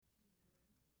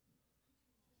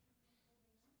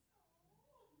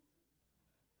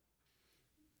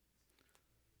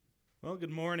Well,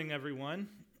 good morning, everyone.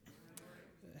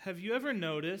 Have you ever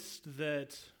noticed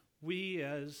that we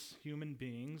as human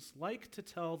beings like to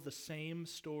tell the same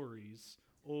stories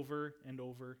over and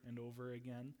over and over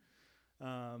again?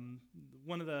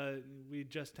 We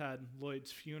just had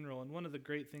Lloyd's funeral, and one of the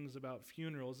great things about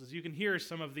funerals is you can hear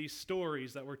some of these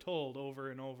stories that were told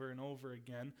over and over and over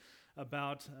again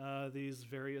about these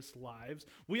various lives.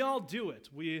 We all do it.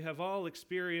 We have all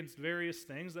experienced various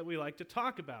things that we like to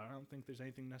talk about. I don't think there's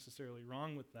anything necessarily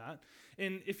wrong with that.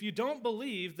 And if you don't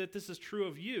believe that this is true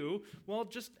of you, well,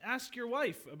 just ask your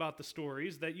wife about the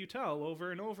stories that you tell over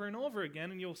and over and over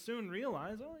again, and you'll soon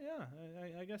realize, oh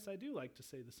yeah, I guess I do like to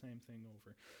say the same thing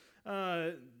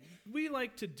over. We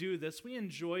like to do this. We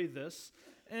enjoy this.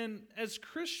 And as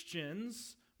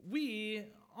Christians, we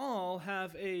all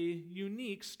have a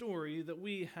unique story that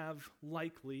we have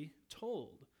likely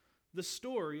told. The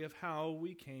story of how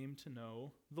we came to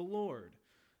know the Lord.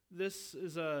 This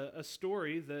is a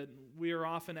story that we are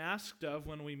often asked of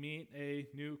when we meet a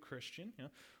new Christian.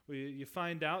 You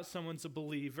find out someone's a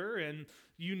believer, and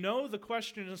you know the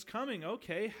question is coming,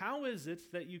 okay, how is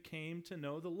it that you came to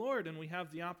know the Lord? And we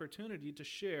have the opportunity to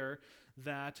share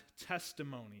that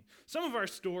testimony. Some of our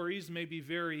stories may be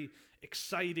very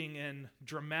exciting and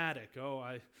dramatic. Oh,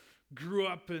 I grew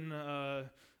up in a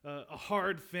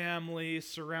hard family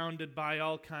surrounded by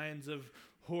all kinds of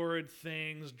horrid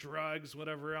things, drugs,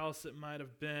 whatever else it might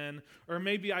have been. Or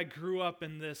maybe I grew up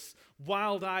in this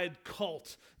wild-eyed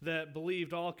cult that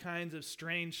believed all kinds of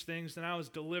strange things, and I was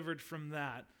delivered from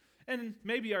that. And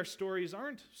maybe our stories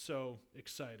aren't so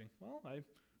exciting. Well, I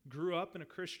grew up in a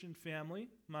Christian family.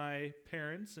 My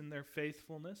parents, in their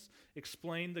faithfulness,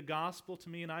 explained the gospel to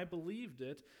me, and I believed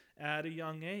it at a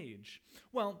young age.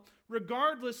 Well,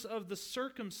 regardless of the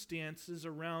circumstances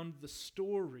around the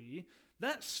story,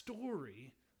 that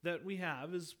story that we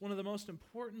have is one of the most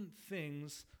important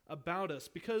things about us,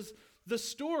 because the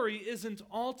story isn't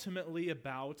ultimately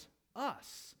about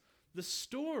us. The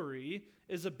story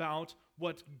is about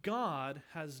what God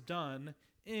has done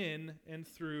in and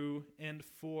through and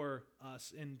for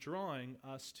us in drawing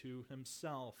us to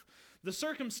himself. The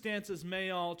circumstances may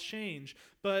all change,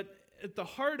 but at the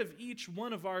heart of each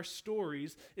one of our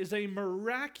stories is a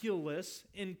miraculous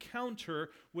encounter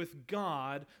with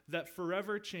God that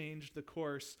forever changed the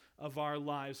course of our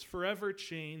lives, forever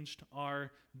changed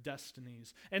our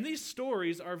destinies. And these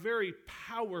stories are very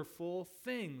powerful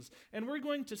things. And we're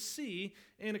going to see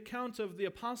an account of the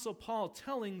Apostle Paul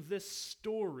telling this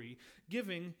story,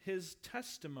 giving his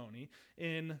testimony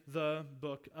in the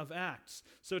book of Acts.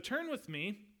 So turn with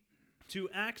me to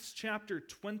Acts chapter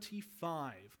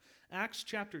 25. Acts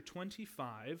chapter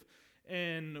 25,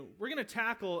 and we're going to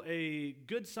tackle a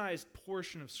good-sized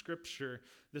portion of Scripture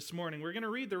this morning. We're going to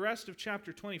read the rest of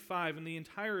chapter 25 and the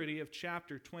entirety of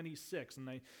chapter 26, and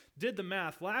I did the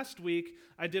math. Last week,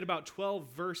 I did about 12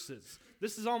 verses.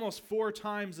 This is almost 4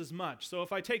 times as much, so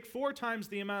if I take 4 times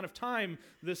the amount of time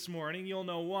this morning, you'll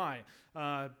know why.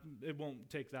 It won't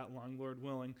take that long, Lord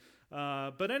willing.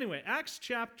 But anyway, Acts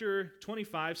chapter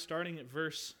 25, starting at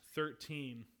verse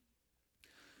 13.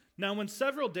 Now, when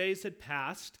several days had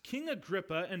passed, King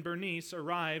Agrippa and Bernice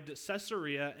arrived at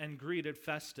Caesarea and greeted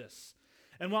Festus.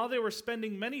 And while they were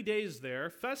spending many days there,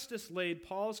 Festus laid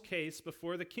Paul's case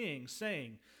before the king,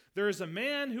 saying, "There is a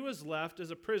man who is left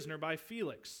as a prisoner by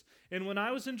Felix. And when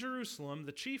I was in Jerusalem,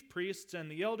 the chief priests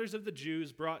and the elders of the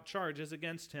Jews brought charges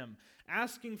against him,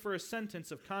 asking for a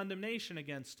sentence of condemnation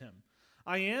against him.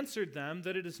 I answered them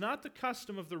that it is not the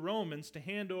custom of the Romans to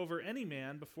hand over any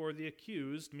man before the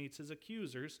accused meets his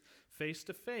accusers face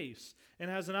to face and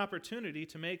has an opportunity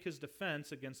to make his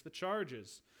defense against the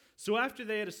charges. So after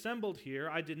they had assembled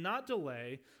here, I did not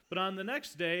delay, but on the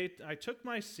next day I took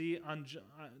my seat on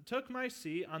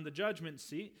the judgment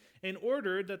seat and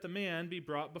ordered that the man be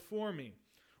brought before me.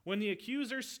 When the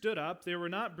accusers stood up, they were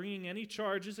not bringing any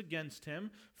charges against him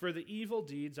for the evil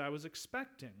deeds I was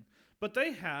expecting. But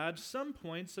they had some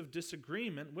points of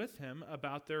disagreement with him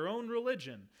about their own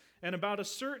religion and about a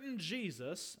certain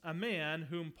Jesus, a dead man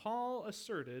whom Paul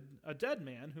asserted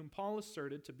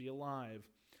to be alive.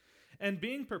 And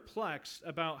being perplexed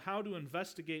about how to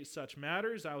investigate such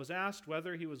matters, I was asked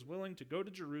whether he was willing to go to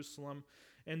Jerusalem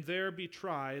and there be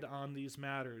tried on these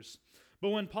matters. But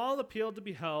when Paul appealed to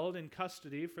be held in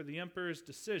custody for the emperor's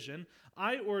decision,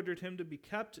 I ordered him to be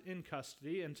kept in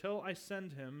custody until I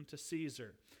send him to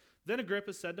Caesar. Then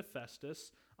Agrippa said to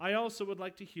Festus, I also would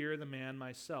like to hear the man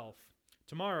myself.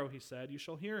 Tomorrow, he said, you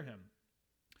shall hear him.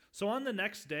 So on the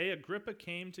next day, Agrippa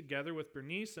came together with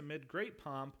Bernice amid great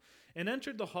pomp and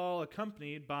entered the hall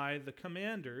accompanied by the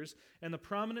commanders and the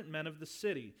prominent men of the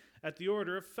city. At the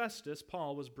order of Festus,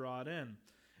 Paul was brought in.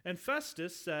 And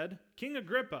Festus said, King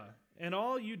Agrippa, and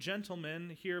all you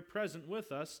gentlemen here present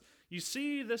with us, you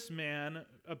see this man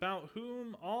about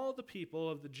whom all the people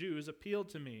of the Jews appealed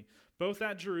to me, both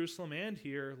at Jerusalem and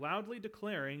here, loudly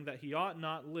declaring that he ought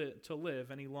not to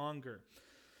live any longer.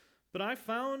 But I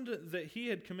found that he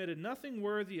had committed nothing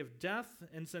worthy of death,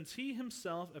 and since he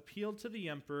himself appealed to the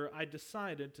emperor, I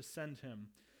decided to send him.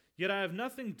 Yet I have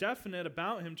nothing definite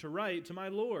about him to write to my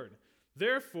Lord.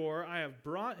 Therefore, I have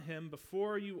brought him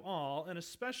before you all, and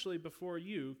especially before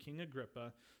you, King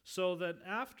Agrippa, so that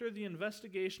after the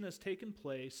investigation has taken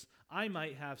place, I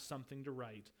might have something to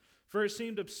write. For it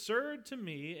seemed absurd to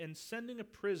me in sending a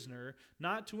prisoner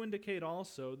not to indicate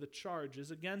also the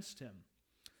charges against him.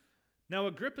 Now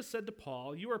Agrippa said to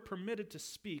Paul, You are permitted to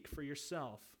speak for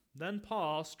yourself. Then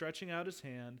Paul, stretching out his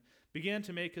hand, began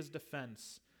to make his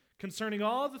defense. Concerning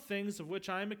all the things of which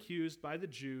I am accused by the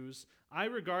Jews, I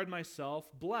regard myself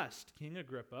blessed, King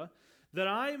Agrippa, that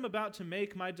I am about to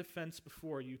make my defense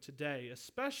before you today,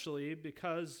 especially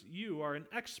because you are an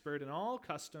expert in all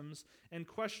customs and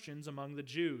questions among the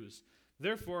Jews.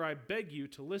 Therefore I beg you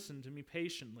to listen to me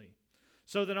patiently.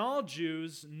 So that all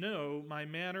Jews know my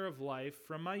manner of life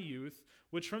from my youth,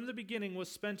 which from the beginning was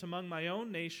spent among my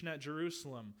own nation at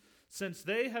Jerusalem, since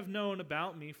they have known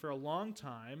about me for a long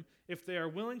time, if they are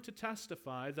willing to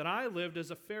testify that I lived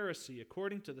as a Pharisee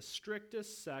according to the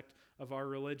strictest sect of our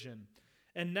religion.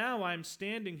 And now I am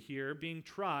standing here being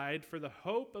tried for the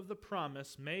hope of the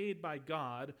promise made by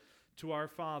God to our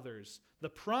fathers, the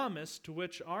promise to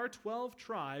which our 12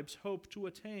 tribes hope to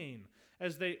attain,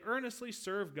 as they earnestly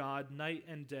serve God night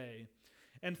and day.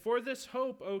 And for this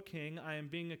hope, O king, I am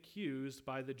being accused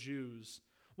by the Jews.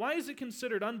 Why is it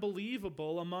considered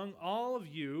unbelievable among all of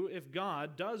you if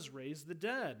God does raise the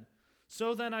dead?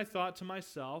 So then I thought to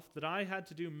myself that I had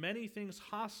to do many things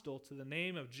hostile to the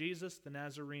name of Jesus the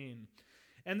Nazarene.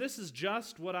 And this is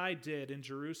just what I did in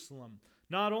Jerusalem.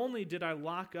 Not only did I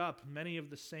lock up many of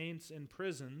the saints in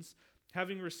prisons,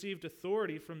 having received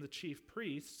authority from the chief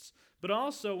priests, but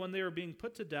also when they were being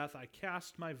put to death, I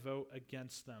cast my vote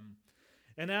against them.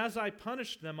 And as I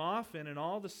punished them often in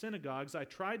all the synagogues, I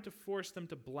tried to force them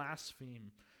to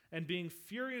blaspheme. And being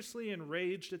furiously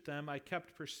enraged at them, I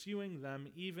kept pursuing them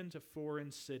even to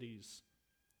foreign cities.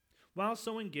 While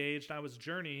so engaged, I was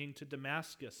journeying to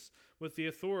Damascus with the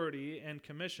authority and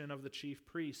commission of the chief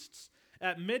priests.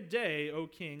 At midday, O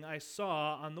king, I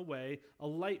saw on the way a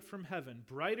light from heaven,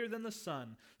 brighter than the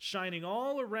sun, shining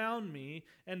all around me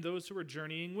and those who were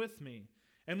journeying with me.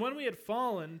 And when we had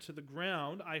fallen to the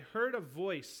ground, I heard a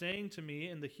voice saying to me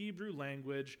in the Hebrew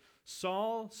language,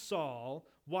 Saul, Saul,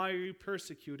 why are you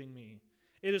persecuting me?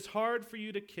 It is hard for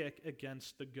you to kick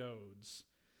against the goads.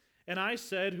 And I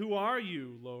said, Who are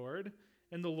you, Lord?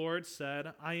 And the Lord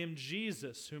said, I am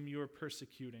Jesus, whom you are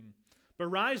persecuting. But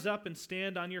rise up and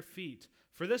stand on your feet.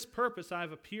 For this purpose I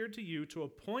have appeared to you to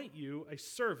appoint you a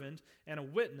servant and a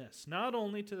witness, not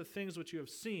only to the things which you have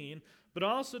seen, but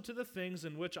also to the things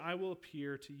in which I will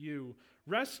appear to you,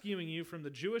 rescuing you from the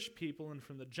Jewish people and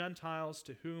from the Gentiles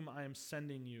to whom I am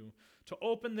sending you, to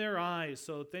open their eyes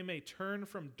so that they may turn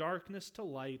from darkness to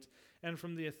light and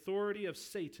from the authority of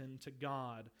Satan to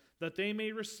God, that they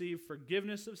may receive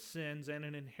forgiveness of sins and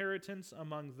an inheritance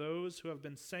among those who have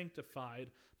been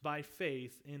sanctified by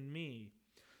faith in me.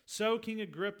 So, King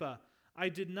Agrippa, I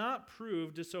did not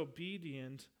prove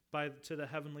disobedient to the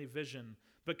heavenly vision,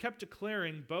 but kept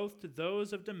declaring both to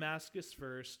those of Damascus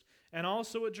first, and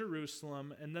also at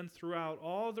Jerusalem, and then throughout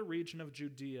all the region of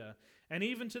Judea, and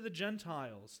even to the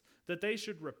Gentiles, that they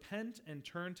should repent and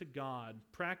turn to God,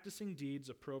 practicing deeds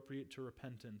appropriate to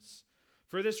repentance.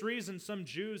 For this reason, some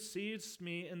Jews seized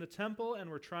me in the temple and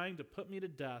were trying to put me to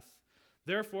death.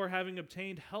 Therefore, having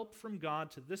obtained help from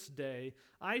God to this day,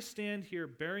 I stand here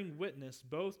bearing witness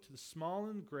both to the small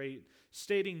and great,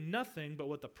 stating nothing but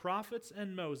what the prophets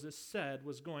and Moses said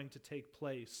was going to take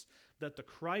place, that the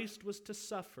Christ was to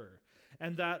suffer,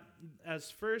 and that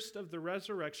as first of the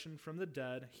resurrection from the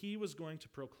dead, he was going to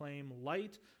proclaim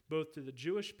light both to the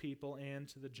Jewish people and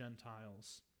to the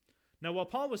Gentiles. Now, while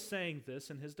Paul was saying this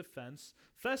in his defense,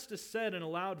 Festus said in a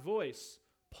loud voice,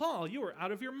 Paul, you are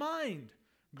out of your mind.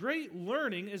 Great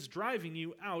learning is driving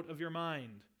you out of your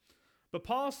mind. But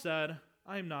Paul said,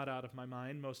 I am not out of my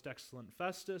mind, most excellent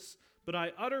Festus, but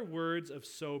I utter words of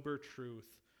sober truth.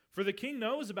 For the king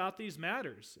knows about these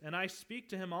matters, and I speak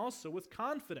to him also with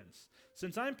confidence,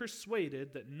 since I am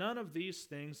persuaded that none of these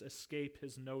things escape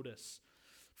his notice.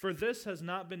 For this has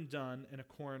not been done in a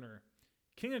corner.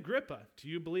 King Agrippa, do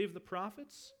you believe the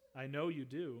prophets? I know you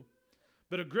do.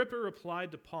 But Agrippa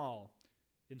replied to Paul,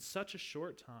 In such a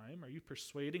short time, are you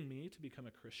persuading me to become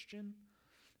a Christian?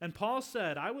 And Paul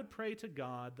said, I would pray to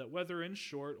God that whether in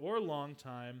short or long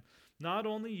time, not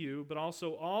only you, but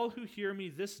also all who hear me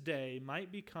this day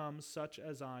might become such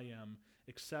as I am,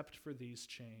 except for these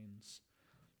chains.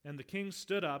 And the king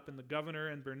stood up, and the governor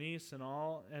and Bernice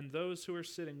and those who were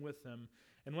sitting with him.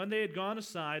 And when they had gone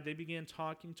aside, they began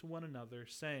talking to one another,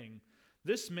 saying,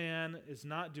 This man is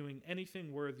not doing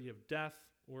anything worthy of death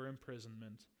or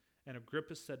imprisonment. And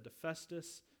Agrippa said to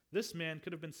Festus, This man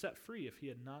could have been set free if he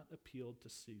had not appealed to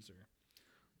Caesar.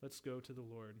 Let's go to the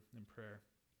Lord in prayer.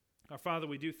 Our Father,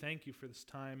 we do thank you for this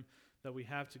time that we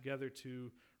have together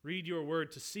to read your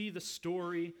word, to see the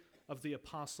story of the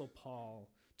Apostle Paul,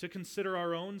 to consider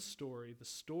our own story, the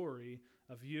story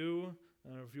of you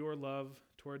and of your love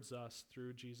towards us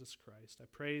through Jesus Christ. I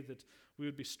pray that we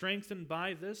would be strengthened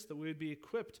by this, that we would be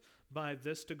equipped by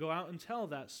this to go out and tell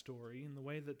that story in the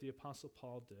way that the Apostle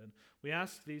Paul did. We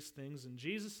ask these things in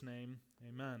Jesus' name,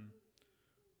 amen.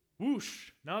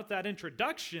 Whoosh! Now that that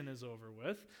introduction is over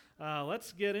with,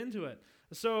 let's get into it.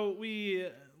 So we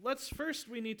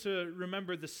need to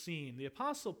remember the scene. The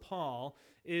Apostle Paul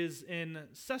is in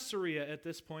Caesarea at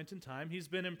this point in time. He's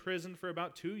been in prison for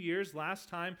about 2 years. Last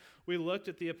time we looked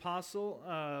at the Apostle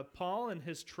Paul and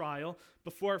his trial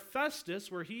before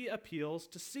Festus, where he appeals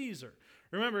to Caesar.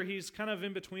 Remember, he's kind of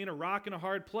in between a rock and a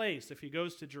hard place. If he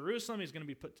goes to Jerusalem, he's going to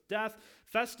be put to death.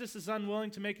 Festus is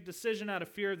unwilling to make a decision out of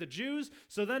fear of the Jews.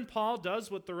 So then Paul does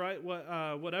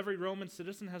what every Roman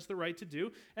citizen has the right to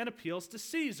do and appeals to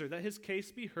Caesar, that his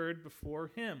case be heard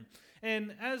before him.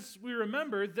 And as we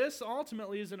remember, this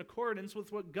ultimately is in accordance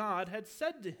with what God had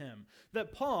said to him,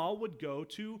 that Paul would go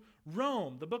to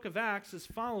Rome. The book of Acts is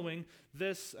following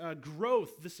this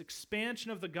growth, this expansion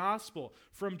of the gospel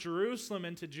from Jerusalem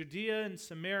into Judea and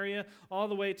Samaria, all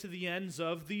the way to the ends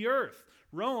of the earth.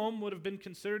 Rome would have been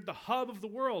considered the hub of the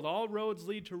world. All roads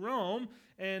lead to Rome,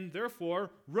 and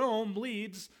therefore Rome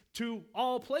leads to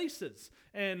all places.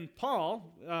 And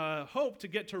Paul hoped to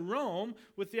get to Rome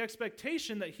with the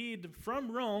expectation that he'd,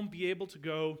 from Rome, be able to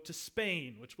go to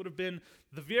Spain, which would have been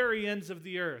the very ends of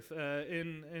the earth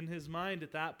in his mind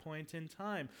at that point in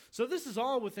time. So this is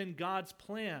all within God's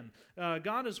plan.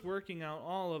 God is working out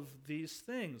all of these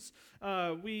things.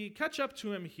 We catch up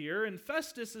to him here, and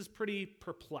Festus is pretty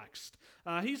perplexed.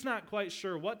 He's not quite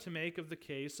sure what to make of the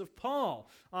case of Paul.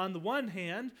 On the one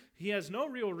hand, he has no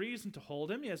real reason to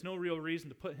hold him. He has no real reason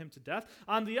to put him to death.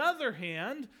 On the other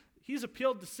hand, he's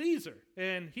appealed to Caesar,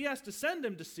 and he has to send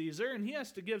him to Caesar, and he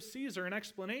has to give Caesar an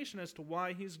explanation as to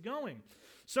why he's going.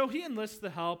 So he enlists the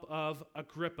help of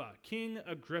Agrippa, King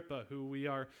Agrippa, who we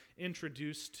are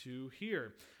introduced to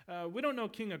here. We don't know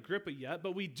King Agrippa yet,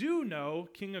 but we do know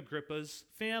King Agrippa's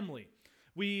family.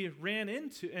 We ran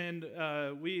into, and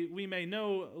we may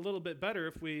know a little bit better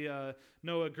if we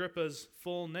know Agrippa's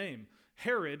full name,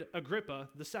 Herod Agrippa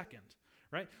II.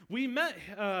 Right? We met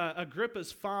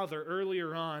Agrippa's father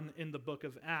earlier on in the book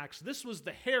of Acts. This was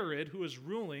the Herod who was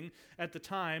ruling at the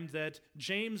time that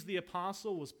James the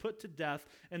apostle was put to death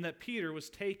and that Peter was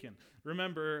taken. We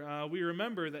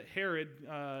remember that Herod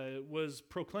was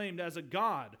proclaimed as a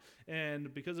god,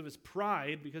 and because of his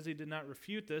pride, because he did not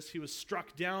refute this, he was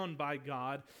struck down by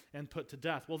God and put to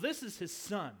death. Well, this is his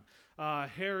son.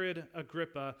 Herod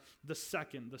Agrippa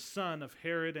II, the son of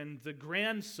Herod and the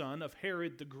grandson of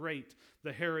Herod the Great,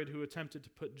 the Herod who attempted to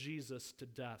put Jesus to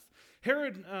death.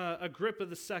 Herod Agrippa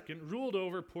II ruled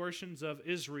over portions of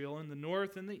Israel in the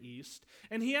north and the east,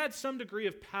 and he had some degree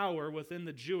of power within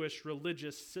the Jewish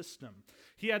religious system.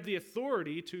 He had the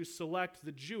authority to select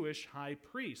the Jewish high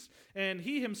priest, and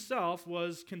he himself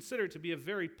was considered to be a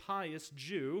very pious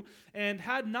Jew and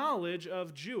had knowledge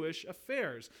of Jewish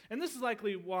affairs. And this is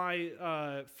likely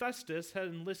why Festus had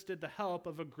enlisted the help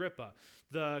of Agrippa.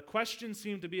 The question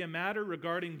seemed to be a matter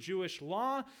regarding Jewish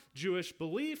law, Jewish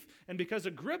belief, and because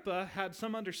Agrippa had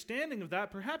some understanding of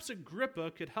that, perhaps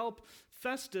Agrippa could help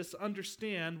Festus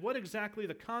understand what exactly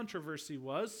the controversy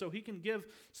was so he can give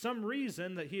some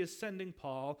reason that he is sending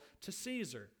Paul to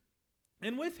Caesar.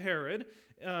 And with Herod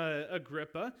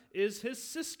Agrippa is his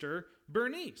sister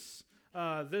Bernice.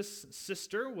 This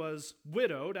sister was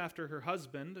widowed after her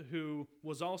husband, who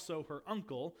was also her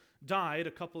uncle, died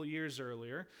a couple years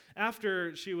earlier.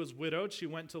 After she was widowed, she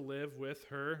went to live with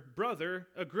her brother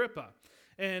Agrippa.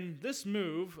 And this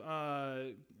move,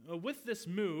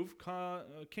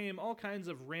 came all kinds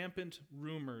of rampant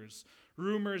rumors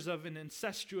of an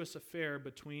incestuous affair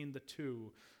between the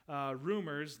two.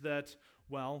 rumors that,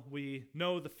 well, we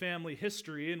know the family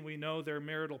history and we know their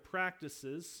marital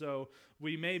practices, so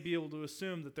we may be able to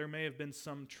assume that there may have been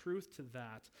some truth to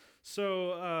that.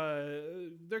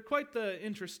 So they're quite the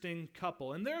interesting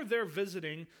couple, and they're there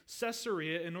visiting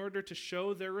Caesarea in order to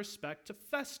show their respect to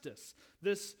Festus,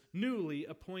 this newly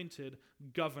appointed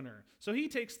governor. So he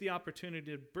takes the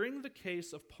opportunity to bring the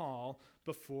case of Paul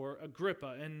before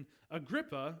Agrippa, and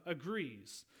Agrippa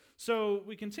agrees. So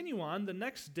we continue on. The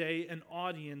next day, an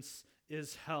audience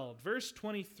is held. Verse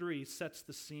 23 sets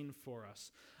the scene for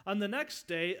us. On the next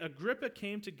day, Agrippa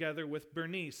came together with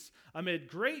Bernice amid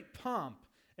great pomp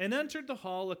and entered the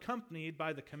hall accompanied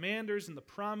by the commanders and the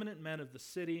prominent men of the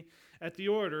city. At the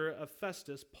order of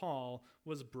Festus, Paul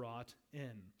was brought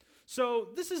in. So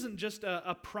this isn't just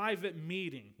a private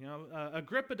meeting.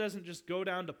 Agrippa doesn't just go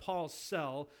down to Paul's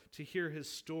cell to hear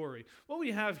his story. What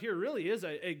we have here really is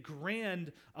a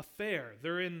grand affair.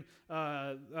 They're in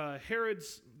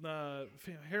Herod's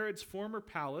former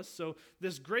palace, so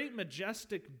this great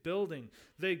majestic building.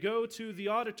 They go to the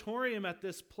auditorium at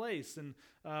this place, and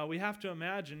we have to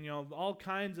imagine, all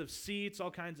kinds of seats,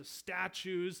 all kinds of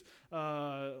statues,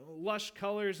 lush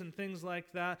colors and things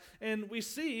like that. And we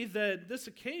see that this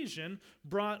occasion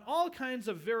brought all kinds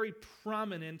of very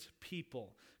prominent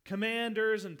people.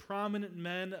 Commanders and prominent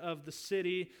men of the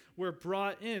city were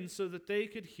brought in so that they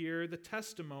could hear the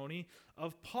testimony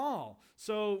of Paul.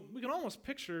 So we can almost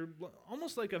picture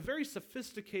almost like a very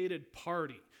sophisticated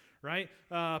party, right?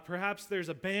 Perhaps there's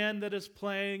a band that is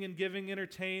playing and giving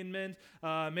entertainment.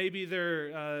 Maybe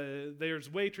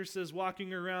there's waitresses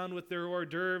walking around with their hors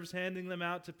d'oeuvres, handing them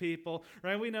out to people,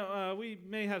 right? We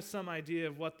may have some idea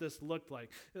of what this looked like.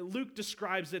 Luke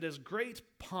describes it as great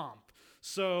pomp.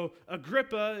 So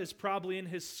Agrippa is probably in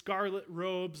his scarlet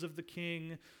robes of the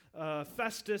king.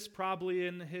 Festus probably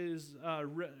in his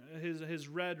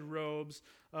red robes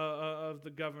of the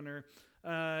governor.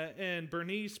 And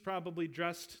Bernice probably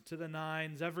dressed to the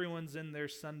nines. Everyone's in their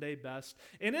Sunday best.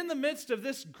 And in the midst of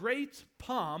this great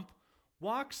pomp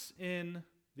walks in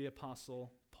the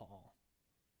Apostle Paul.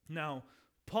 Now,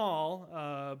 Paul,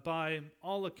 by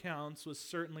all accounts, was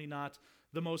certainly not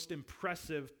the most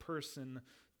impressive person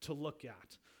to look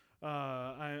at.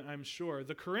 I'm sure.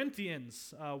 The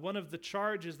Corinthians, one of the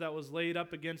charges that was laid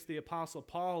up against the Apostle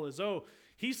Paul is,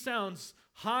 he sounds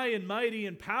high and mighty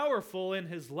and powerful in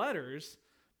his letters,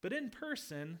 but in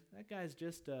person, that guy's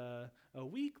just a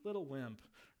weak little wimp,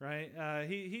 right?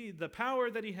 The power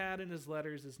that he had in his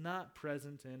letters is not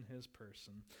present in his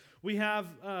person. We have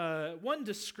one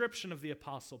description of the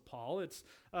Apostle Paul. It's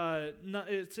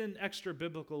in extra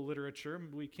biblical literature.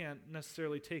 We can't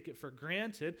necessarily take it for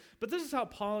granted, but this is how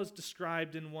Paul is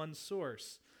described in one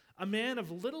source. A man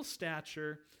of little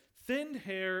stature, thin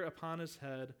hair upon his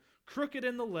head, crooked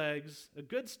in the legs, a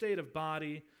good state of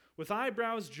body, with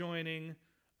eyebrows joining,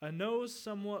 a nose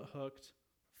somewhat hooked,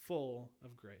 full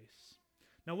of grace.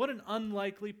 Now, what an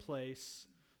unlikely place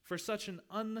for such an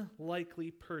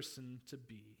unlikely person to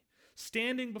be,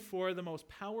 standing before the most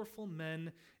powerful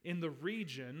men in the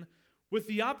region with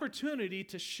the opportunity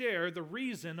to share the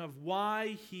reason of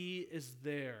why he is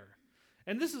there.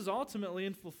 And this is ultimately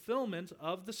in fulfillment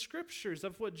of the scriptures,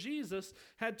 of what Jesus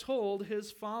had told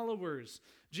his followers.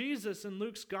 Jesus in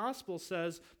Luke's gospel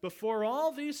says, "Before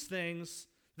all these things,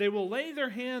 they will lay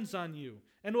their hands on you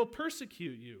and will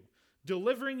persecute you,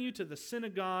 delivering you to the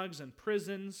synagogues and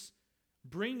prisons,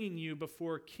 bringing you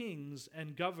before kings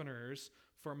and governors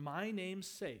for my name's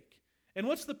sake." And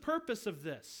what's the purpose of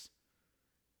this?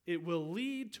 It will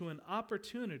lead to an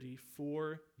opportunity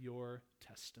for your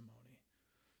testimony.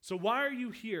 So why are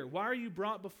you here? Why are you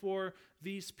brought before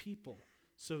these people?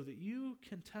 So that you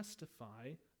can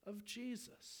testify of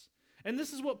Jesus. And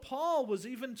this is what Paul was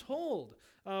even told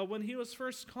when he was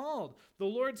first called. The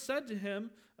Lord said to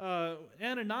him,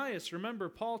 Ananias, remember,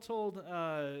 Paul told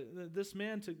the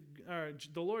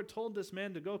Lord told this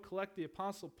man to go collect the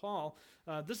Apostle Paul.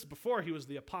 This is before he was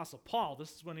the Apostle Paul.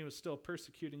 This is when he was still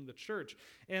persecuting the church.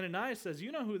 Ananias says,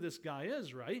 "You know who this guy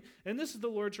is, right?" And this is the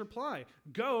Lord's reply: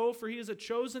 "Go, for he is a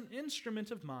chosen instrument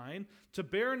of mine to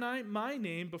bear my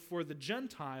name before the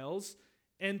Gentiles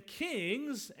and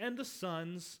kings and the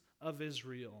sons of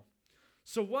Israel."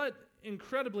 So what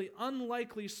incredibly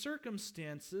unlikely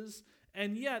circumstances,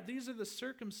 and yet these are the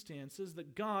circumstances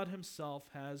that God himself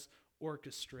has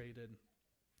orchestrated.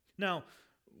 Now,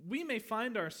 we may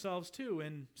find ourselves too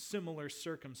in similar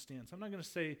circumstance. I'm not going to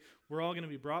say we're all going to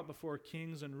be brought before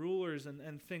kings and rulers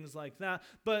and things like that,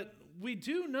 but we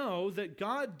do know that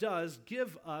God does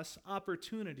give us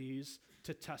opportunities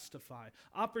to testify,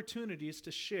 opportunities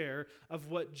to share of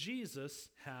what Jesus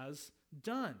has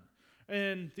done.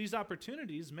 And these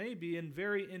opportunities may be in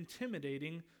very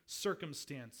intimidating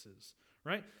circumstances,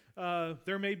 right?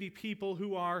 There may be people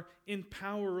who are in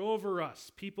power over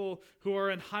us, people who are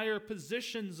in higher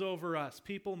positions over us,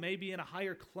 people maybe in a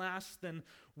higher class than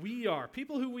we are,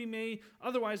 people who we may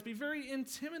otherwise be very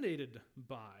intimidated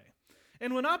by.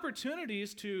 And when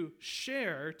opportunities to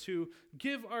share, to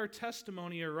give our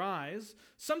testimony arise,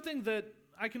 something that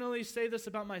I can only say this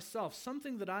about myself,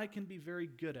 something that I can be very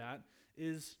good at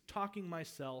is talking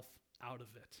myself out of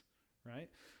it, right?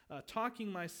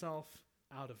 Talking myself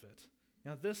out of it.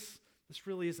 Now, this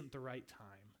really isn't the right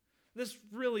time. This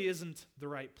really isn't the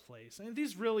right place. I mean,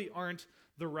 these really aren't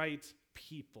the right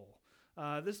people.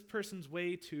 This person's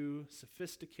way too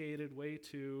sophisticated, way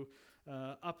too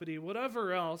uppity,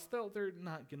 whatever else. They're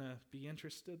not going to be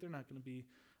interested. They're not going to be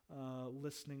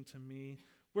listening to me.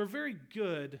 We're very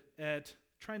good at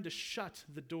trying to shut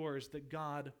the doors that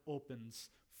God opens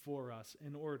for us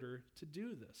in order to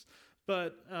do this.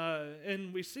 But,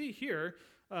 and we see here,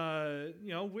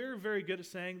 we're very good at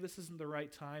saying this isn't the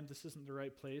right time, this isn't the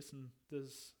right place, and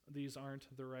these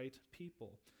aren't the right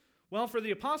people. Well, for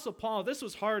the Apostle Paul, this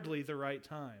was hardly the right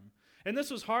time. And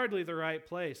this was hardly the right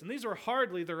place. And these were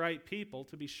hardly the right people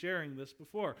to be sharing this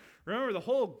before. Remember, the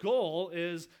whole goal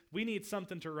is we need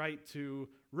something to write to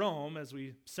Rome as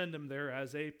we send him there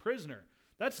as a prisoner.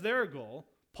 That's their goal.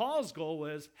 Paul's goal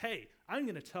was, hey, I'm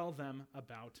going to tell them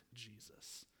about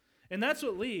Jesus. And that's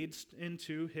what leads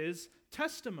into his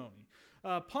testimony.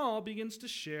 Paul begins to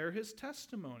share his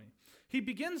testimony. He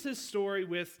begins his story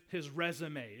with his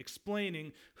resume,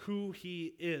 explaining who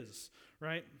he is,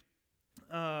 right?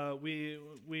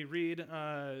 We read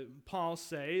Paul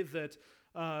say that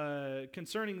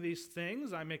concerning these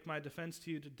things, I make my defense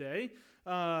to you today,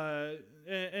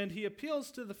 and he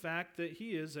appeals to the fact that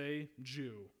he is a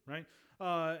Jew, right?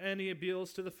 And he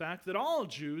appeals to the fact that all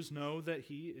Jews know that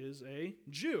he is a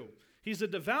Jew. He's a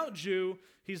devout Jew.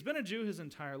 He's been a Jew his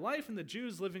entire life, and the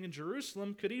Jews living in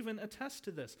Jerusalem could even attest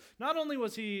to this. Not only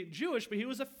was he Jewish, but he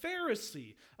was a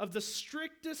Pharisee of the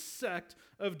strictest sect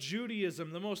of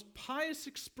Judaism, the most pious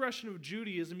expression of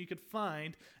Judaism you could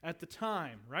find at the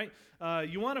time, right?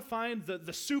 You want to find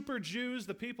the super Jews,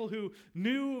 the people who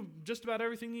knew just about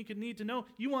everything you could need to know,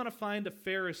 you want to find a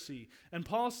Pharisee. And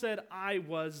Paul said, I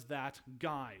was that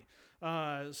guy.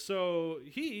 So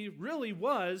he really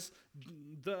was,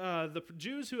 the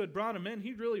Jews who had brought him in,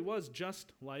 he really was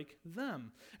just like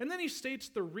them. And then he states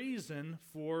the reason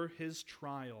for his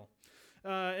trial.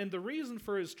 And the reason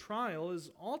for his trial is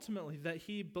ultimately that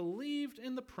he believed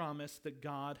in the promise that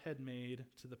God had made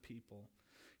to the people.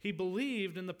 He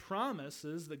believed in the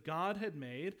promises that God had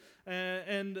made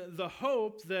and the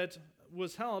hope that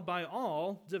was held by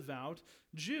all devout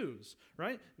Jews,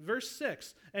 right? Verse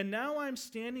 6, and now I'm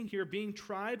standing here being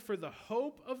tried for the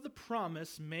hope of the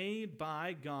promise made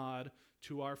by God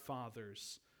to our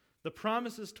fathers, the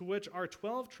promises to which our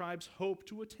 12 tribes hope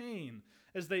to attain,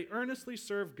 as they earnestly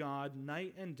serve God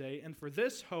night and day, and for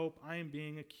this hope I am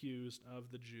being accused of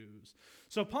the Jews.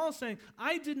 So Paul's saying,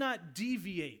 I did not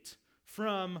deviate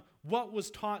from what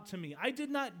was taught to me. I did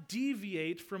not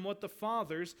deviate from what the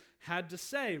fathers had to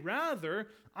say. Rather,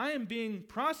 I am being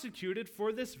prosecuted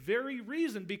for this very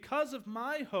reason, because of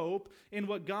my hope in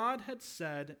what God had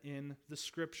said in the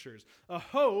Scriptures. A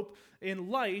hope in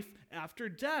life after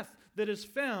death that is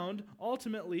found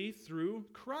ultimately through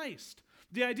Christ.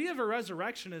 The idea of a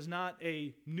resurrection is not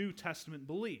a New Testament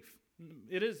belief.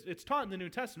 It's taught in the New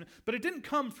Testament, but it didn't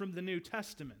come from the New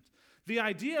Testament. The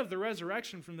idea of the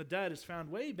resurrection from the dead is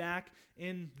found way back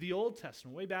in the Old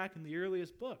Testament, way back in the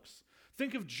earliest books.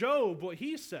 Think of Job, what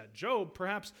he said. Job,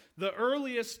 perhaps the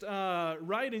earliest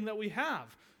writing that we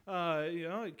have.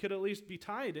 It could at least be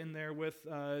tied in there with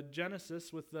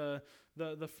Genesis, with the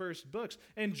first books.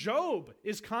 And Job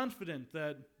is confident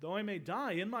that though I may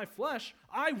die in my flesh,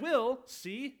 I will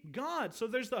see God. So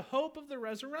there's the hope of the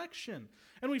resurrection.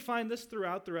 And we find this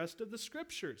throughout the rest of the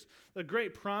Scriptures. The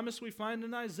great promise we find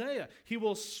in Isaiah. He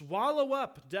will swallow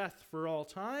up death for all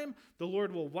time. The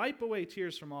Lord will wipe away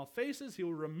tears from all faces. He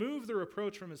will remove the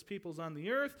reproach from his peoples on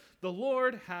the earth. The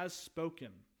Lord has spoken.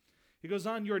 He goes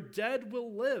on, your dead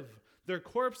will live. Their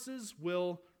corpses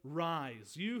will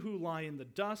rise. You who lie in the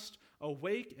dust,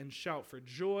 awake and shout for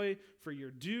joy, for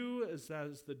your dew is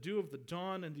as the dew of the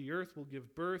dawn, and the earth will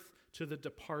give birth to the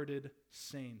departed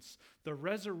saints. The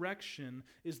resurrection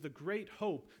is the great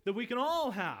hope that we can all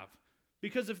have,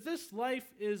 because if this life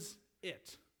is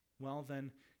it, well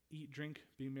then, eat, drink,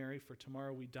 be merry, for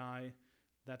tomorrow we die.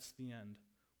 That's the end.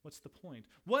 What's the point?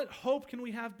 What hope can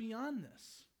we have beyond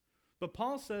this? But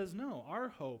Paul says, no, our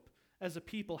hope as a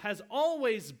people has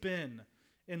always been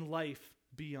in life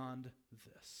beyond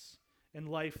this. and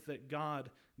life that God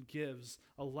gives,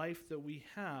 a life that we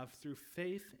have through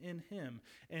faith in him.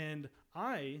 And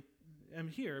I am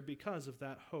here because of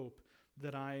that hope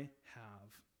that I have.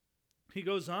 He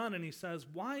goes on and he says,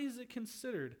 why is it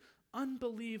considered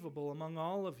unbelievable among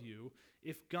all of you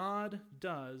if God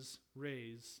does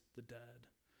raise the dead?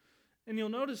 And you'll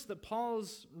notice that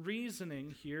Paul's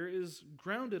reasoning here is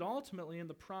grounded ultimately in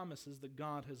the promises that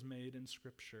God has made in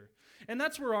Scripture. And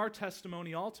that's where our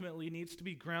testimony ultimately needs to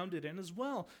be grounded in as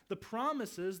well, the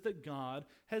promises that God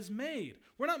has made.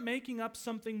 We're not making up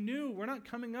something new. We're not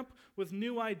coming up with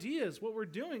new ideas. What we're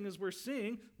doing is we're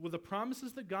seeing with the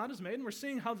promises that God has made, and we're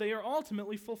seeing how they are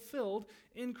ultimately fulfilled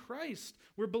in Christ.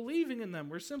 We're believing in them.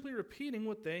 We're simply repeating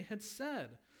what they had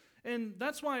said. And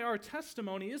that's why our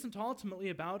testimony isn't ultimately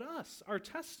about us. Our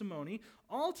testimony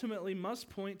ultimately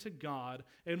must point to God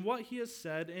and what he has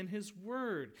said in his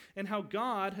word, and how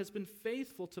God has been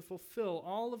faithful to fulfill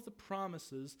all of the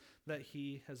promises that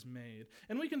he has made.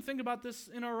 And we can think about this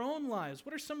in our own lives.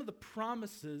 What are some of the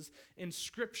promises in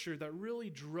Scripture that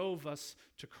really drove us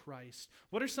to Christ?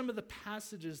 What are some of the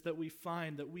passages that we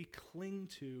find that we cling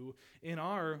to in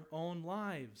our own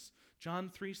lives?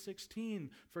 John 3:16,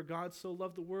 for God so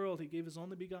loved the world, he gave his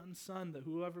only begotten Son, that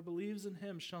whoever believes in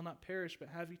him shall not perish but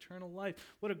have eternal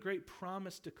life. What a great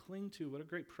promise to cling to. What a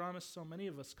great promise so many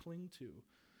of us cling to.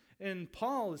 And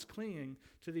Paul is clinging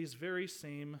to these very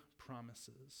same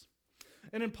promises.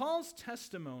 And in Paul's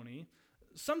testimony,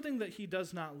 something that he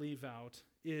does not leave out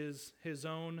is his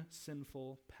own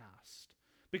sinful past.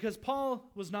 Because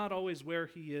Paul was not always where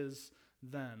he is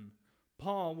then.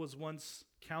 Paul was once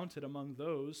counted among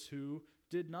those who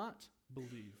did not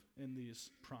believe in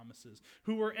these promises,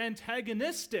 who were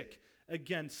antagonistic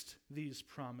against these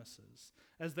promises,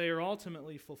 as they are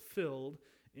ultimately fulfilled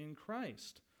in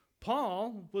Christ.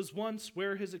 Paul was once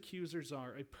where his accusers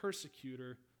are, a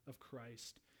persecutor of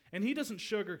Christ. And he doesn't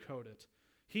sugarcoat it.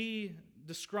 He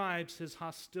describes his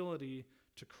hostility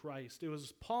to Christ. It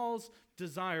was Paul's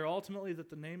desire ultimately that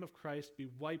the name of Christ be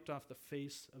wiped off the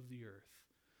face of the earth.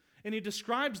 And he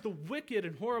describes the wicked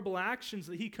and horrible actions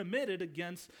that he committed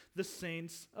against the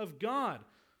saints of God.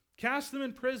 Cast them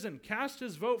in prison, cast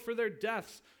his vote for their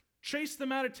deaths, chased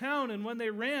them out of town, and when they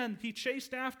ran, he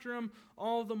chased after them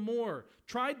all the more,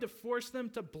 tried to force them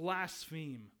to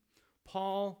blaspheme.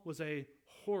 Paul was a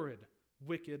horrid,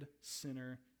 wicked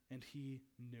sinner, and he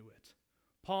knew it.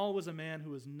 Paul was a man who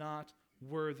was not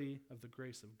worthy of the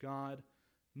grace of God,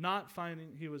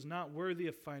 he was not worthy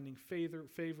of finding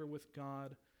favor with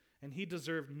God, and he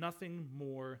deserved nothing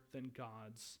more than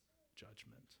God's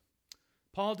judgment.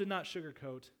 Paul did not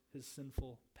sugarcoat his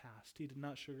sinful past. He did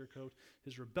not sugarcoat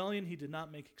his rebellion. He did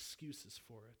not make excuses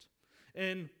for it.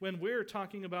 And when we're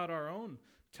talking about our own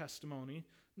testimony,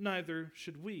 neither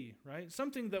should we, right?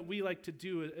 Something that we like to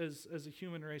do as a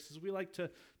human race is we like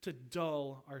to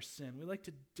dull our sin. We like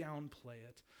to downplay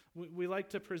it. We like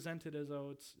to present it as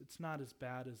though it's not as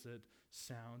bad as it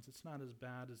sounds. It's not as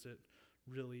bad as it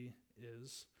really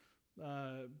is.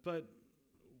 But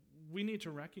we need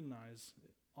to recognize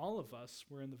all of us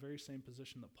were in the very same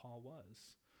position that Paul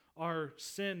was. Our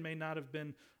sin may not have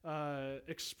been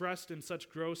expressed in such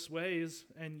gross ways,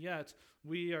 and yet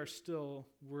we are still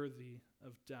worthy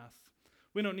of death.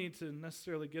 We don't need to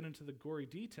necessarily get into the gory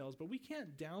details, but we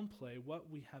can't downplay what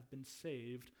we have been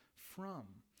saved from.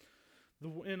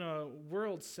 In a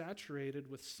world saturated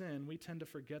with sin, we tend to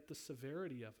forget the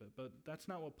severity of it, but that's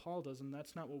not what Paul does, and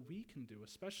that's not what we can do,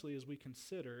 especially as we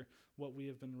consider what we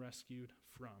have been rescued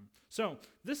from. So,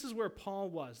 this is where Paul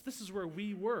was. This is where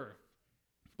we were.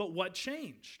 But what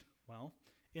changed? Well,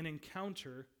 an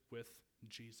encounter with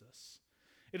Jesus.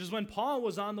 It is when Paul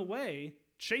was on the way,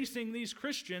 chasing these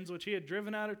Christians, which he had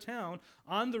driven out of town,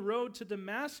 on the road to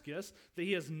Damascus, that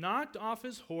he has knocked off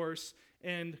his horse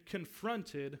and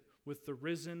confronted with the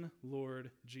risen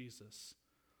Lord Jesus.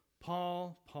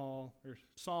 Saul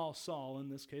in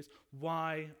this case,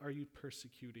 why are you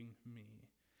persecuting me?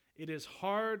 It is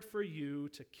hard for you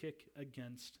to kick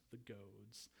against the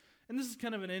goads. And this is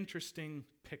kind of an interesting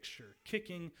picture,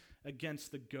 kicking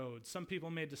against the goads. Some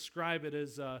people may describe it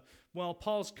as,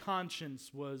 Paul's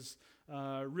conscience was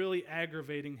really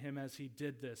aggravating him as he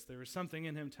did this. There was something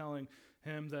in him telling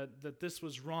him that this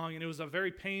was wrong, and it was a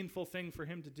very painful thing for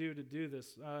him to do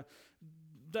this.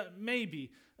 That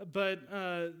maybe, but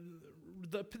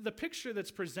the picture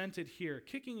that's presented here,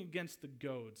 kicking against the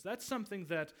goads, that's something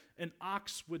that an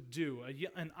ox would do.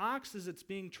 An ox, as it's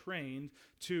being trained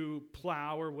to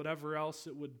plow or whatever else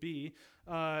it would be,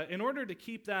 in order to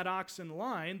keep that ox in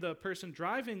line, the person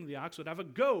driving the ox would have a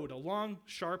goad, a long,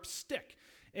 sharp stick.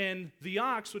 And the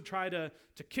ox would try to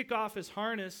kick off his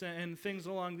harness and things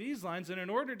along these lines. And in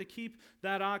order to keep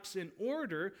that ox in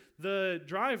order, the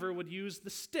driver would use the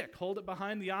stick, hold it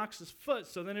behind the ox's foot,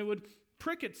 so then it would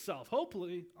prick itself,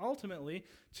 hopefully, ultimately,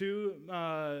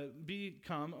 to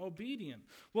become obedient.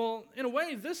 Well, in a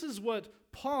way, this is what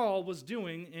Paul was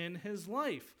doing in his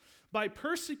life. By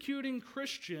persecuting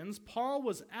Christians, Paul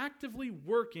was actively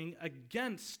working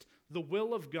against the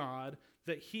will of God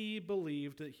that he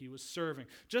believed that he was serving.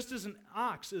 Just as an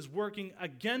ox is working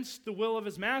against the will of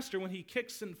his master when he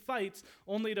kicks and fights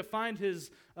only to find his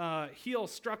heel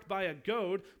struck by a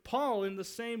goad, Paul, in the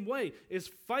same way, is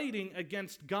fighting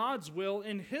against God's will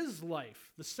in his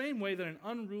life, the same way that an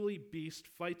unruly beast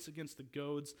fights against the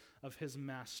goads of his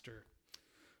master.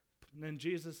 And then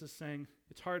Jesus is saying,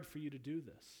 it's hard for you to do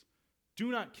this. Do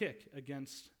not kick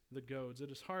against the goads. It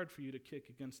is hard for you to kick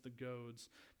against the goads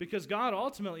because God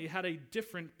ultimately had a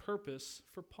different purpose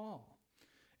for Paul.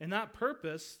 And that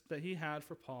purpose that he had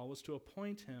for Paul was to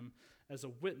appoint him as a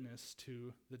witness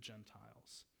to the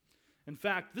Gentiles. In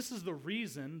fact, this is the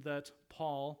reason that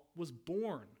Paul was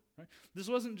born. Right? This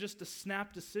wasn't just a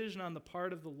snap decision on the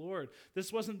part of the Lord.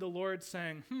 This wasn't the Lord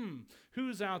saying,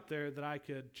 who's out there that I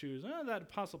could choose? That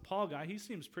Apostle Paul guy, he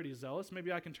seems pretty zealous.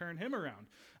 Maybe I can turn him around.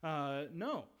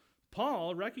 No.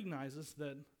 Paul recognizes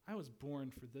that I was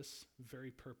born for this very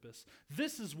purpose.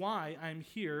 This is why I'm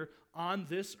here on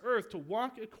this earth, to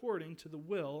walk according to the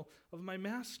will of my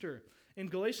master. In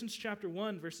Galatians chapter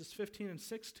 1, verses 15 and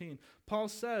 16, Paul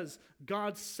says,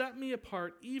 God set me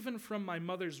apart even from my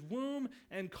mother's womb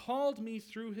and called me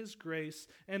through his grace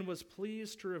and was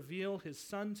pleased to reveal his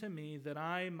Son to me that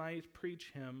I might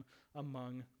preach him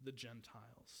among the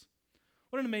Gentiles.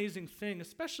 What an amazing thing,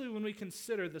 especially when we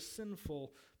consider the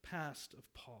sinful past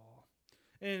of Paul.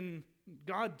 And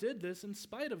God did this in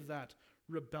spite of that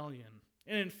rebellion.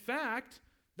 And in fact,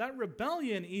 that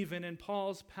rebellion, even in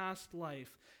Paul's past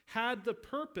life, had the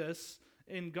purpose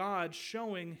in God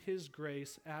showing his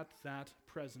grace at that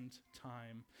present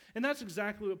time. And that's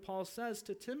exactly what Paul says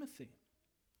to Timothy.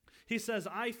 He says,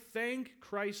 I thank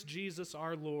Christ Jesus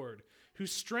our Lord, who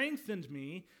strengthened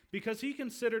me because he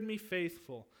considered me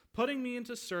faithful, putting me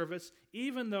into service,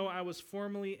 even though I was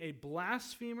formerly a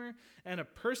blasphemer and a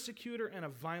persecutor and a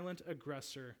violent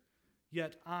aggressor.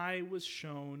 Yet I was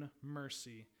shown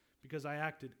mercy, because I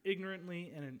acted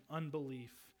ignorantly and in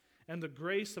unbelief. And the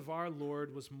grace of our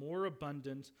Lord was more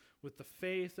abundant with the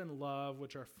faith and love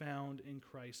which are found in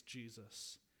Christ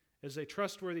Jesus. It is a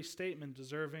trustworthy statement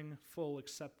deserving full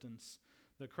acceptance,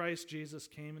 that Christ Jesus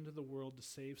came into the world to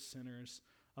save sinners,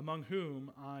 among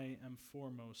whom I am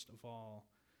foremost of all.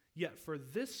 Yet for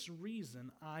this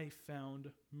reason I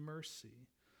found mercy,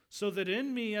 so that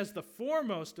in me as the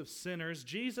foremost of sinners,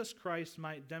 Jesus Christ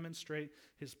might demonstrate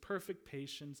his perfect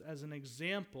patience as an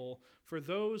example for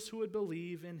those who would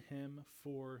believe in him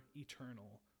for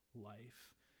eternal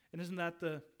life. And isn't that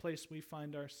the place we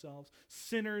find ourselves?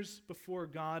 Sinners before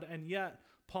God, and yet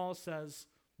Paul says,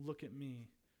 look at me,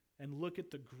 and look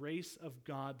at the grace of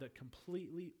God that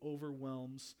completely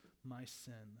overwhelms my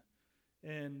sin.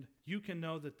 And you can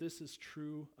know that this is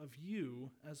true of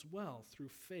you as well through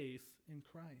faith in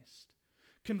Christ.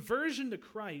 Conversion to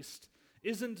Christ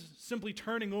isn't simply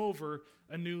turning over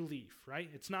a new leaf, right?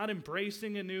 It's not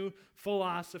embracing a new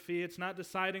philosophy. It's not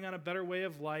deciding on a better way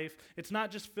of life. It's not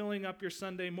just filling up your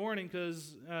Sunday morning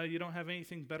because you don't have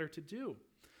anything better to do.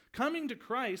 Coming to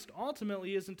Christ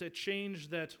ultimately isn't a change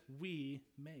that we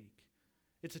make.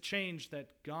 It's a change that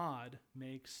God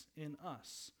makes in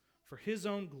us, for his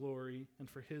own glory and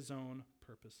for his own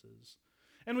purposes.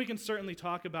 And we can certainly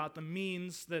talk about the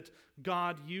means that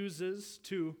God uses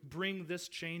to bring this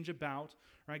change about,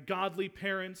 right? Godly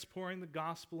parents pouring the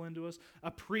gospel into us, a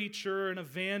preacher, an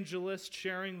evangelist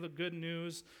sharing the good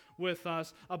news with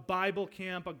us, a Bible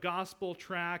camp, a gospel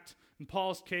tract, in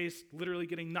Paul's case, literally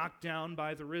getting knocked down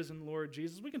by the risen Lord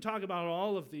Jesus. We can talk about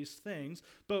all of these things,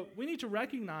 but we need to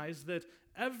recognize that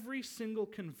every single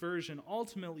conversion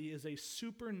ultimately is a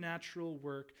supernatural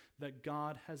work that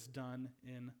God has done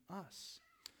in us.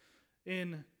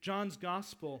 In John's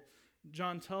gospel,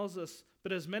 John tells us,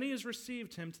 but as many as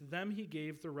received him, to them he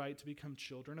gave the right to become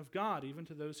children of God, even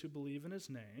to those who believe in his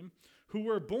name, who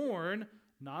were born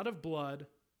not of blood,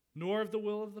 nor of the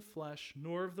will of the flesh,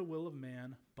 nor of the will of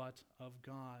man, but of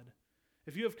God.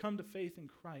 If you have come to faith in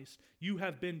Christ, you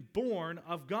have been born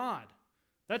of God.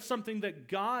 That's something that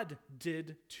God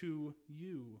did to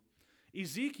you.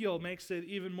 Ezekiel makes it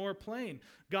even more plain.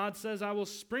 God says, I will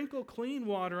sprinkle clean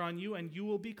water on you, and you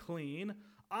will be clean.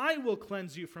 I will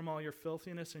cleanse you from all your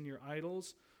filthiness and your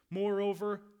idols.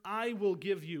 Moreover, I will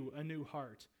give you a new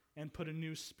heart and put a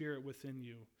new spirit within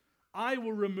you. I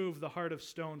will remove the heart of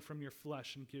stone from your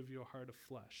flesh and give you a heart of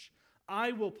flesh.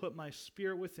 I will put my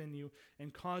spirit within you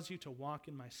and cause you to walk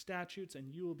in my statutes,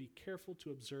 and you will be careful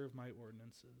to observe my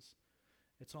ordinances.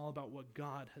 It's all about what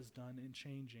God has done in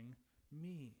changing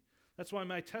me. That's why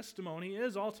my testimony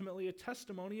is ultimately a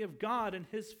testimony of God and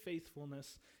his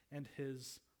faithfulness and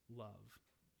his love.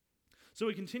 So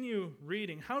we continue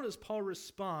reading. How does Paul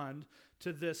respond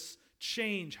to this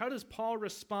change? How does Paul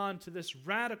respond to this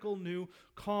radical new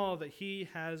call that he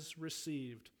has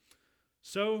received?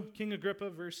 So, King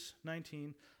Agrippa, verse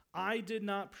 19, I did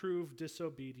not prove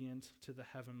disobedient to the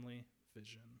heavenly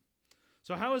vision.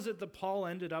 So how is it that Paul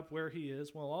ended up where he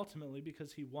is? Well, ultimately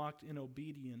because he walked in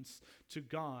obedience to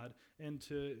God and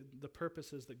to the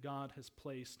purposes that God has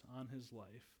placed on his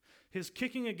life. His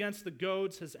kicking against the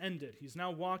goads has ended. He's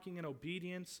now walking in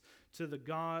obedience to the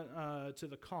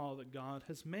call that God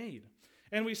has made.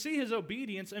 And we see his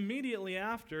obedience immediately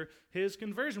after his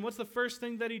conversion. What's the first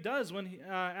thing that he does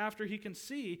after he can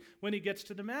see when he gets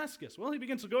to Damascus? Well, he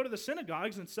begins to go to the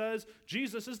synagogues and says,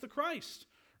 Jesus is the Christ.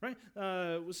 Right?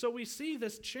 So we see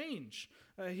this change.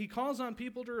 He calls on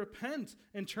people to repent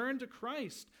and turn to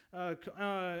Christ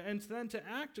and then to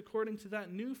act according to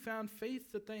that newfound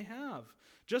faith that they have.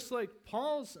 Just like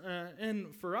Paul's,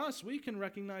 and for us, we can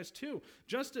recognize too,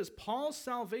 just as Paul's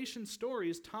salvation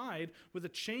story is tied with a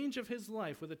change of his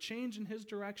life, with a change in his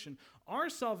direction, our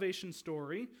salvation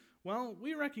story, well,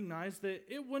 we recognize that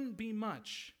it wouldn't be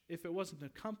much if it wasn't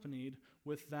accompanied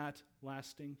with that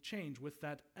lasting change, with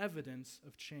that evidence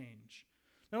of change.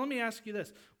 Now let me ask you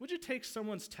this. Would you take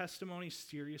someone's testimony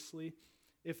seriously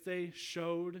if they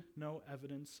showed no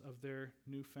evidence of their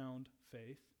newfound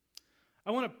faith? I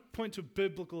want to point to a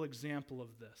biblical example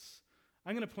of this.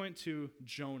 I'm going to point to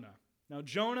Jonah. Now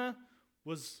Jonah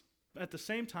was at the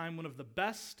same time one of the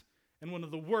best and one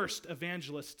of the worst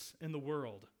evangelists in the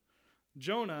world.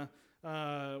 Jonah,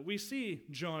 we see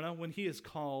Jonah when he is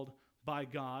called by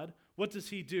God. What does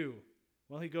he do?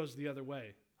 Well, he goes the other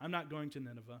way. I'm not going to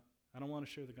Nineveh. I don't want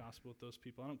to share the gospel with those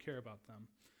people. I don't care about them.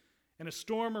 And a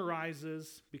storm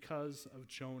arises because of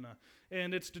Jonah.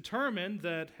 And it's determined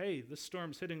that, hey, this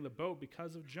storm's hitting the boat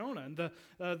because of Jonah. And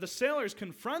the sailors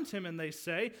confront him and they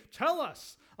say, tell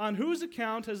us, on whose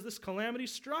account has this calamity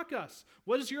struck us?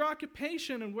 What is your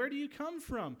occupation and where do you come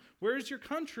from? Where is your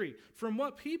country? From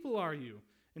what people are you?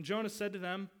 And Jonah said to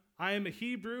them, I am a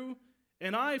Hebrew,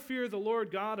 and I fear the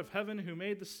Lord God of heaven who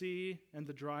made the sea and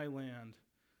the dry land.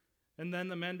 And then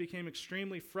the men became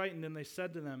extremely frightened, and they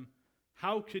said to them,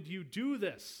 how could you do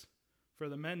this? For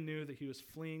the men knew that he was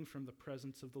fleeing from the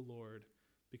presence of the Lord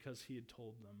because he had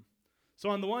told them.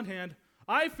 So on the one hand,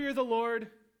 I fear the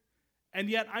Lord, and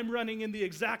yet I'm running in the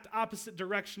exact opposite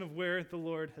direction of where the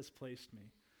Lord has placed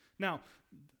me. Now,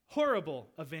 horrible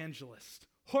evangelist,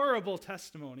 horrible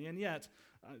testimony, and yet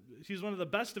he's one of the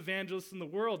best evangelists in the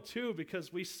world too,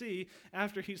 because we see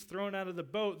after he's thrown out of the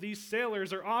boat, these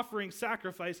sailors are offering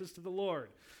sacrifices to the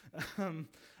Lord.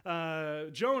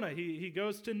 Jonah, he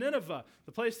goes to Nineveh,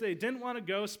 the place they didn't want to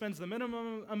go, spends the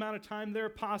minimum amount of time there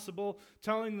possible,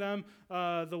 telling them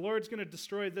the Lord's going to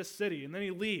destroy this city. And then he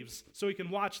leaves so he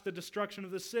can watch the destruction of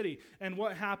the city. And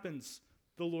what happens?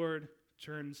 The Lord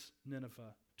turns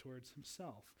Nineveh towards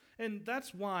himself. And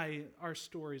that's why our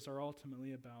stories are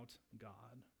ultimately about God,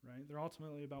 right? They're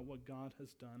ultimately about what God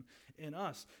has done in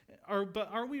us. But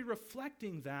are we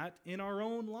reflecting that in our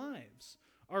own lives?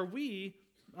 Are we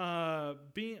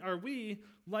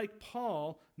like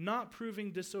Paul, not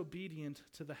proving disobedient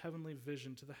to the heavenly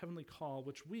vision, to the heavenly call,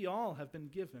 which we all have been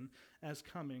given as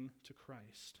coming to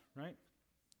Christ, right?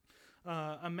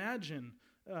 Imagine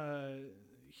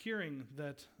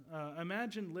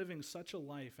living such a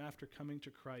life after coming to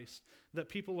Christ that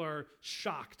people are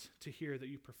shocked to hear that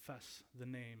you profess the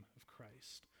name of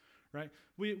Christ, right?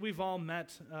 We've all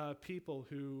met people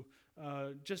who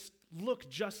just look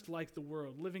just like the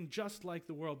world, living just like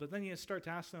the world, but then you start to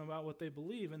ask them about what they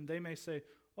believe, and they may say,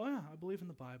 oh yeah, I believe in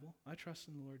the Bible. I trust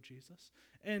in the Lord Jesus.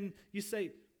 And you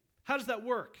say, how does that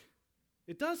work?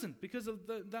 It doesn't, because of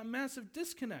that massive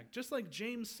disconnect. Just like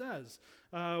James says,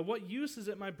 what use is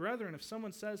it, my brethren, if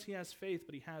someone says he has faith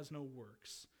but he has no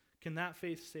works? Can that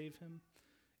faith save him?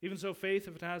 Even so, faith,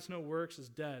 if it has no works, is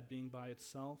dead, being by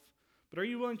itself. But are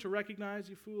you willing to recognize,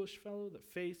 you foolish fellow, that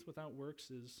faith without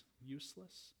works is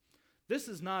useless? This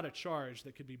is not a charge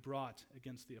that could be brought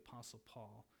against the Apostle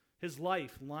Paul. His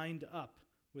life lined up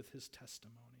with his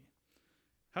testimony.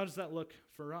 How does that look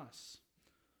for us?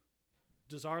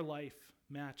 Does our life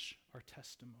match our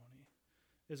testimony?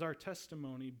 Is our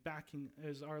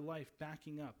life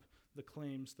backing up the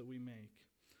claims that we make?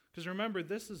 Because remember,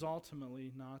 this is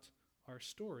ultimately not our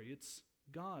story. It's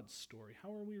God's story? How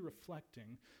are we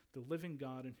reflecting the living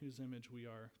God in whose image we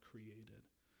are created?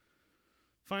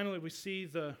 Finally, we see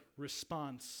the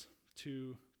response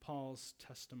to Paul's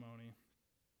testimony.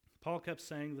 Paul kept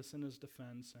saying this in his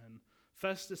defense, and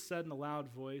Festus said in a loud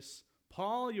voice,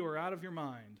 "Paul, you are out of your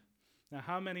mind." Now,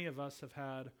 how many of us have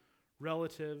had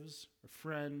relatives or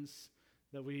friends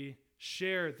that we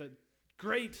share the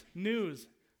great news?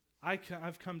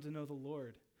 I've come to know the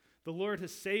Lord. The Lord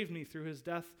has saved me through his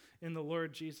death in the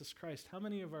Lord Jesus Christ. How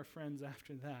many of our friends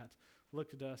after that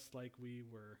looked at us like we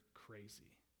were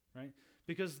crazy, right?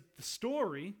 Because the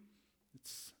story,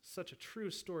 it's such a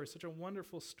true story, such a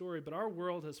wonderful story, but our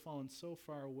world has fallen so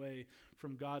far away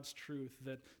from God's truth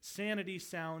that sanity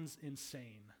sounds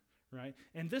insane, right?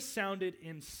 And this sounded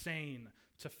insane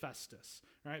to Festus,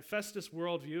 right? Festus'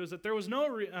 worldview is that there was no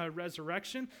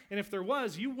resurrection, and if there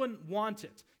was, you wouldn't want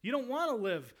it. You don't want to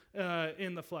live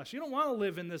in the flesh. You don't want to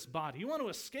live in this body. You want to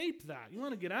escape that. You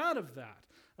want to get out of that.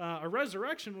 A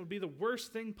resurrection would be the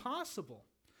worst thing possible.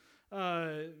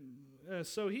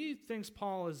 So he thinks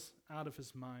Paul is out of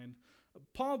his mind.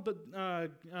 Paul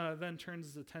then turns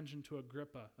his attention to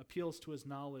Agrippa, appeals to his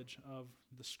knowledge of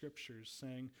the Scriptures,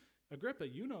 saying, "Agrippa,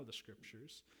 you know the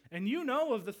Scriptures, and you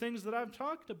know of the things that I've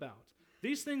talked about.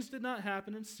 These things did not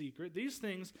happen in secret. These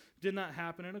things did not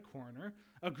happen in a corner."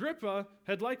 Agrippa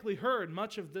had likely heard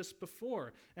much of this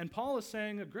before, and Paul is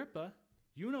saying, "Agrippa,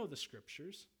 you know the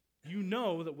Scriptures. You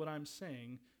know that what I'm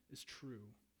saying is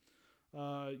true.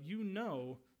 You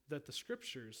know that the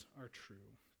Scriptures are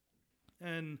true."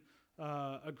 And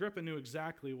Agrippa knew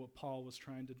exactly what Paul was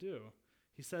trying to do.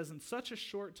 He says, "In such a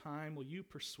short time, will you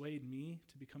persuade me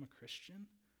to become a Christian?"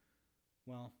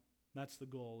 Well, that's the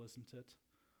goal, isn't it?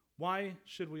 Why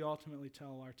should we ultimately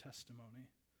tell our testimony?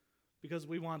 Because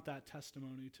we want that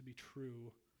testimony to be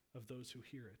true of those who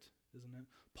hear it, isn't it?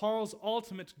 Paul's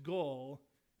ultimate goal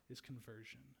is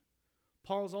conversion.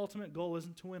 Paul's ultimate goal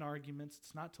isn't to win arguments.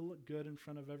 It's not to look good in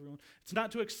front of everyone. It's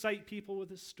not to excite people with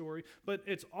his story, but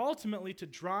it's ultimately to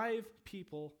drive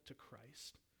people to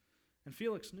Christ. And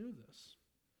Felix knew this.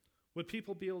 Would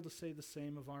people be able to say the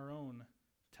same of our own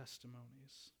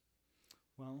testimonies?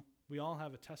 Well, we all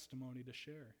have a testimony to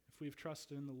share. If we've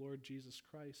trusted in the Lord Jesus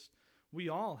Christ, we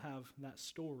all have that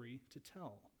story to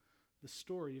tell, the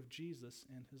story of Jesus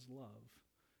and his love.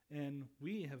 And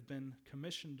we have been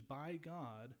commissioned by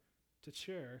God to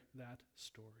share that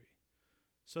story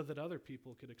so that other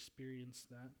people could experience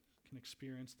that, can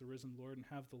experience the risen Lord and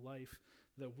have the life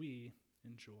that we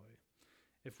enjoy.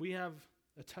 If we have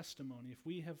a testimony, if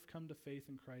we have come to faith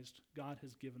in Christ, God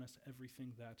has given us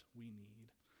everything that we need.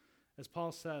 As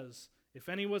Paul says, if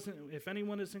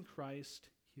anyone is in Christ,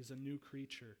 he's a new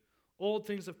creature. Old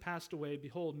things have passed away.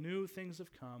 Behold, new things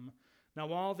have come.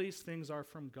 Now all these things are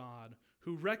from God,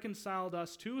 who reconciled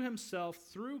us to himself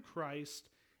through Christ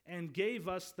and gave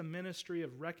us the ministry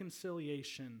of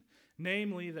reconciliation,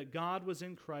 namely that God was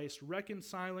in Christ,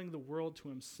 reconciling the world to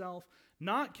himself,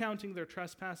 not counting their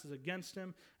trespasses against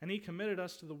him, and he committed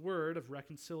us to the word of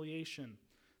reconciliation.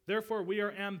 Therefore, we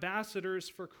are ambassadors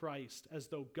for Christ, as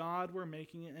though God were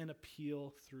making an appeal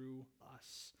through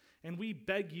us. And we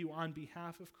beg you on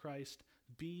behalf of Christ,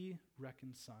 be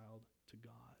reconciled to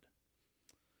God.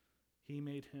 He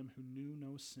made him who knew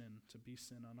no sin to be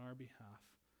sin on our behalf,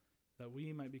 that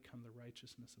we might become the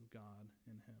righteousness of God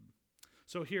in him.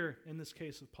 So here, in this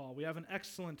case of Paul, we have an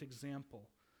excellent example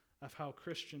of how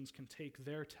Christians can take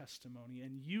their testimony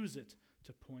and use it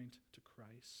to point to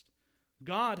Christ.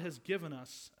 God has given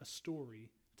us a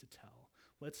story to tell.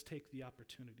 Let's take the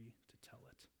opportunity to tell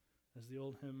it. As the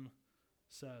old hymn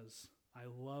says, I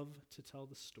love to tell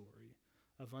the story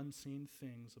of unseen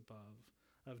things above,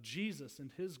 of Jesus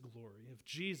and his glory, of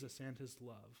Jesus and his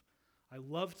love. I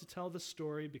love to tell the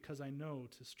story because I know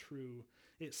 'tis true.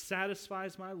 It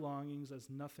satisfies my longings as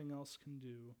nothing else can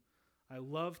do. I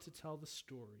love to tell the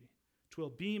story. 'Twill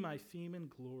be my theme and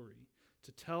glory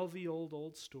to tell the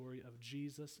old story of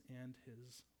Jesus and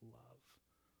his love.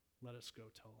 Let us go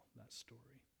tell that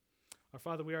story. Our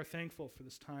Father, we are thankful for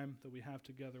this time that we have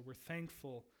together. We're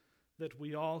thankful that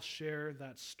we all share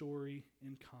that story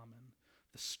in common,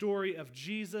 the story of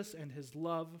Jesus and his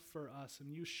love for us.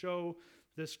 And you show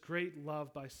this great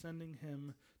love by sending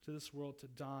him to this world to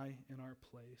die in our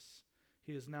place.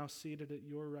 He is now seated at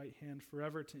your right hand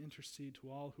forever to intercede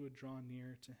to all who would draw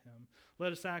near to him.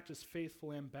 Let us act as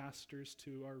faithful ambassadors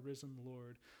to our risen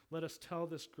Lord. Let us tell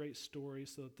this great story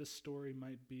so that this story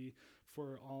might be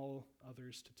for all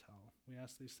others to tell. We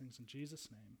ask these things in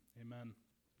Jesus' name. Amen.